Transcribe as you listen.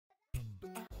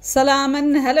Salam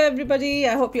and hello everybody,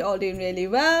 I hope you're all doing really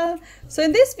well. So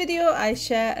in this video I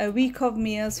share a week of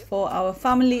meals for our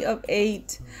family of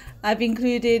 8. I've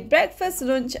included breakfast,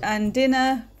 lunch and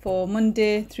dinner for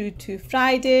Monday through to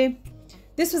Friday.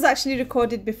 This was actually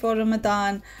recorded before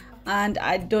Ramadan and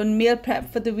I'd done meal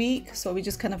prep for the week, so we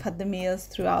just kind of had the meals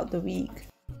throughout the week.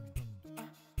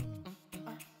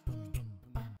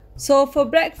 So for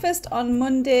breakfast on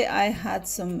Monday I had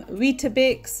some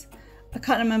Weetabix. I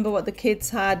can't remember what the kids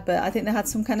had, but I think they had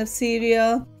some kind of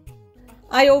cereal.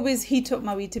 I always heat up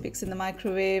my Weetabix in the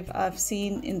microwave. I've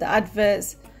seen in the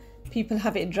adverts people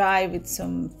have it dry with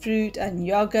some fruit and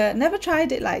yogurt. Never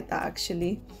tried it like that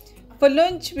actually. For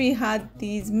lunch we had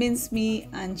these mincemeat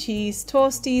and cheese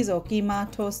toasties or keema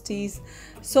toasties.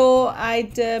 So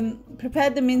I'd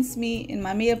prepared the mincemeat in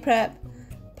my meal prep,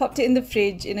 popped it in the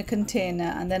fridge in a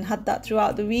container and then had that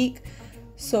throughout the week.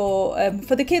 So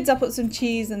for the kids I put some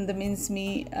cheese and the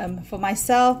mincemeat. For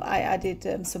myself I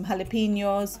added some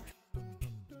jalapenos.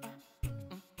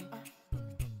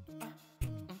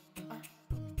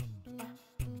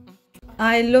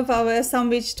 I love our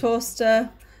sandwich toaster.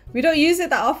 We don't use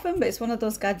it that often, but it's one of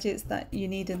those gadgets that you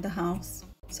need in the house.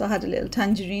 So I had a little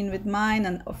tangerine with mine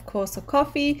and of course a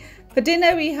coffee. For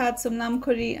dinner we had some lamb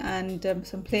curry and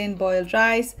some plain boiled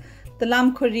rice. The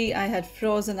lamb curry I had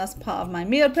frozen as part of my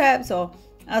meal prep, so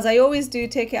as I always do,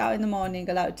 take it out in the morning,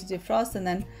 allow it to defrost, and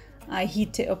then I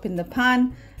heat it up in the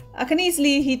pan. I can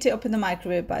easily heat it up in the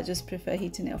microwave, but I just prefer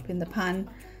heating it up in the pan.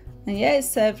 And yeah, it's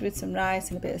served with some rice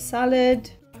and a bit of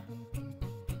salad.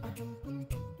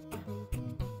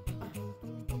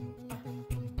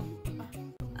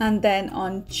 And then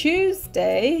on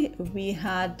Tuesday, we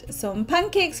had some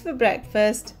pancakes for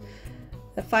breakfast.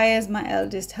 The Fires, my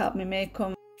eldest, helped me make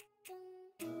them.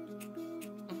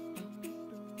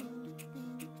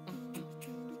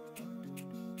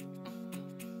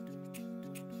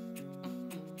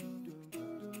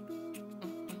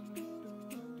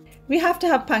 We have to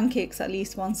have pancakes at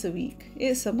least once a week.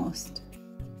 It's a must.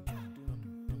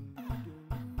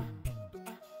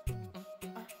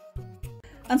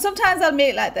 And sometimes I'll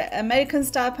make like the American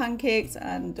style pancakes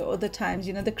and other times,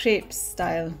 you know, the crepe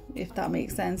style, if that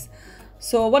makes sense.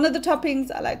 So one of the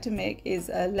toppings I like to make is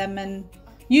a lemon.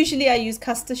 Usually I use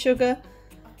caster sugar,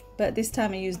 but this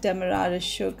time I use demerara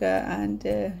sugar and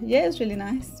yeah, it's really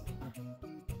nice.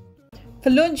 For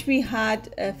lunch we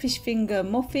had fish finger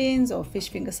muffins or fish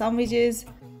finger sandwiches.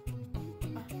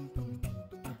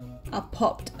 I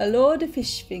popped a load of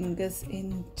fish fingers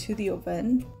into the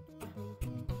oven.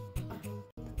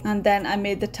 And then I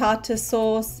made the tartar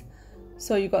sauce.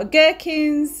 So you got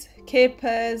gherkins,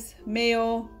 capers,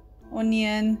 mayo,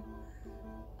 onion,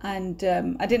 and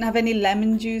I didn't have any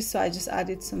lemon juice, so I just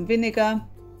added some vinegar.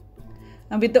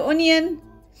 And with the onion,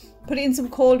 put it in some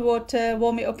cold water,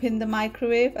 warm it up in the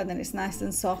microwave, and then it's nice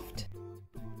and soft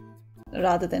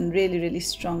rather than really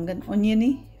strong and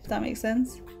oniony, if that makes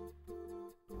sense.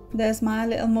 There's my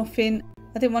little muffin.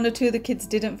 I think one or two of the kids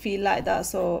didn't feel like that,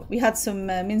 so we had some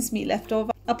mincemeat left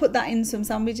over. I put that in some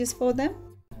sandwiches for them.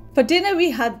 For dinner we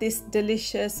had this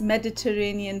delicious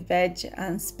Mediterranean veg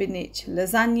and spinach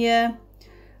lasagna.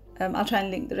 I'll try and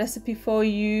link the recipe for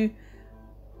you.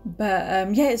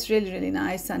 But yeah, it's really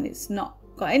nice and it's not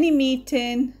got any meat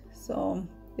in. So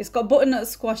it's got butternut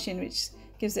squash in, which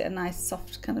gives it a nice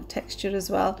soft kind of texture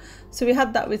as well. So we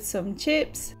had that with some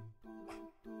chips.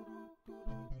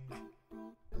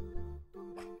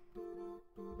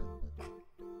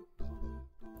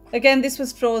 Again, this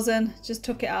was frozen, just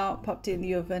took it out, popped it in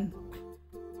the oven.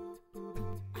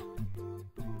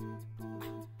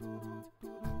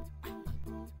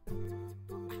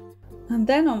 And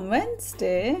then on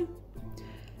Wednesday,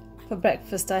 for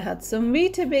breakfast I had some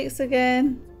Weetabix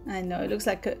again. I know, it looks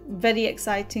like a very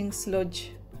exciting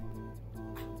sludge.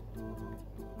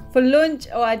 For lunch,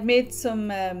 I'd made some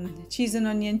cheese,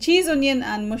 onion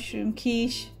and mushroom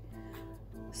quiche.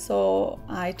 So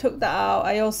I took that out.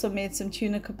 I also made some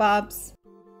tuna kebabs.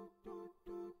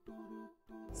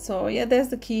 So yeah, there's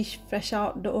the quiche fresh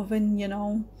out the oven, you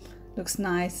know. Looks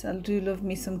nice. I do love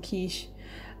me some quiche.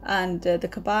 And the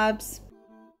kebabs.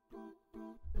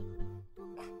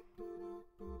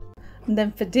 And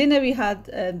then for dinner we had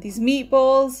these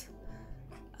meatballs.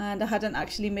 And I hadn't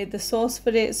actually made the sauce for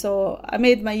it. So I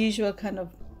made my usual kind of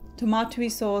tomatoey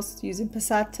sauce using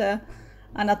passata.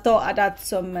 And I thought I'd add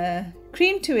some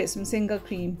cream to it, some single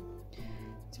cream,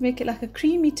 to make it like a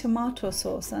creamy tomato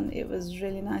sauce, and it was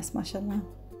really nice, mashallah.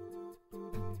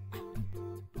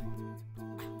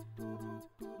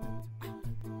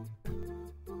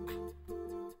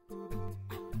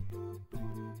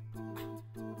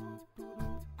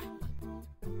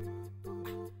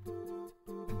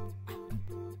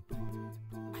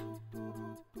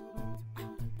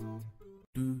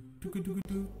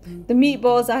 The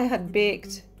meatballs I had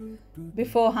baked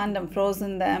beforehand and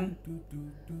frozen them.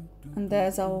 And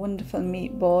there's our wonderful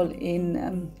meatball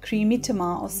in creamy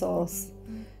tomato sauce.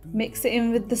 Mix it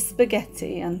in with the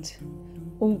spaghetti and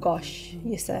oh gosh,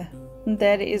 yes sir. And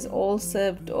there it is, all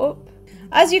served up.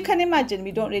 As you can imagine,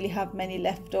 we don't really have many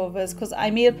leftovers because I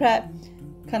meal prep,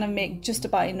 kind of make just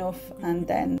about enough and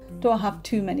then don't have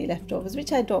too many leftovers,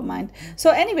 which I don't mind. So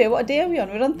anyway, what day are we on?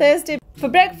 We're on Thursday. For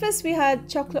breakfast, we had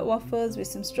chocolate waffles with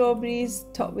some strawberries,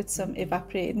 topped with some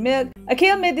evaporated milk.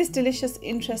 Akil made this delicious,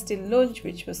 interesting lunch,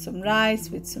 which was some rice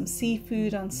with some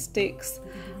seafood on sticks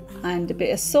and a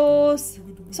bit of sauce.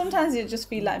 Sometimes you just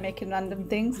feel like making random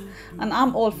things, and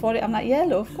I'm all for it. I'm like, yeah,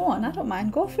 love, go on, I don't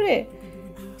mind, go for it.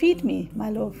 Feed me,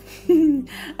 my love. And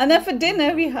then for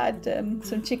dinner, we had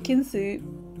some chicken soup.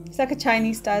 It's like a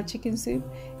Chinese style chicken soup.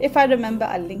 If I remember,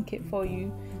 I'll link it for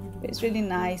you. It's really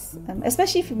nice,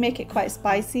 especially if you make it quite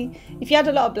spicy. If you add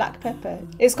a lot of black pepper,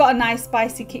 it's got a nice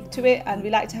spicy kick to it, and we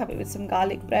like to have it with some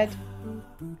garlic bread.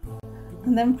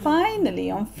 And then finally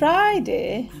on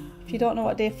Friday, if you don't know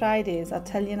what day Friday is, I'll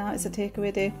tell you now, it's a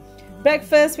takeaway day.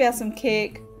 Breakfast, we had some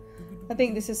cake. I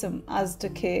think this is some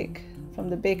Asda cake from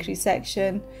the bakery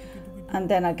section. And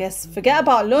then I guess forget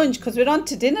about lunch because we're on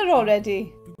to dinner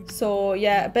already. So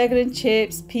yeah, burger and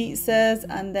chips, pizzas,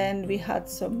 and then we had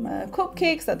some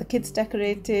cupcakes that the kids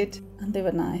decorated, and they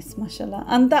were nice, mashallah.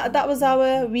 And that was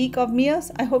our week of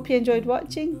meals. I hope you enjoyed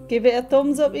watching. Give it a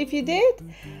thumbs up if you did,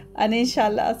 and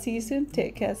inshallah I'll see you soon.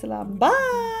 Take care, salam,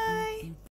 bye.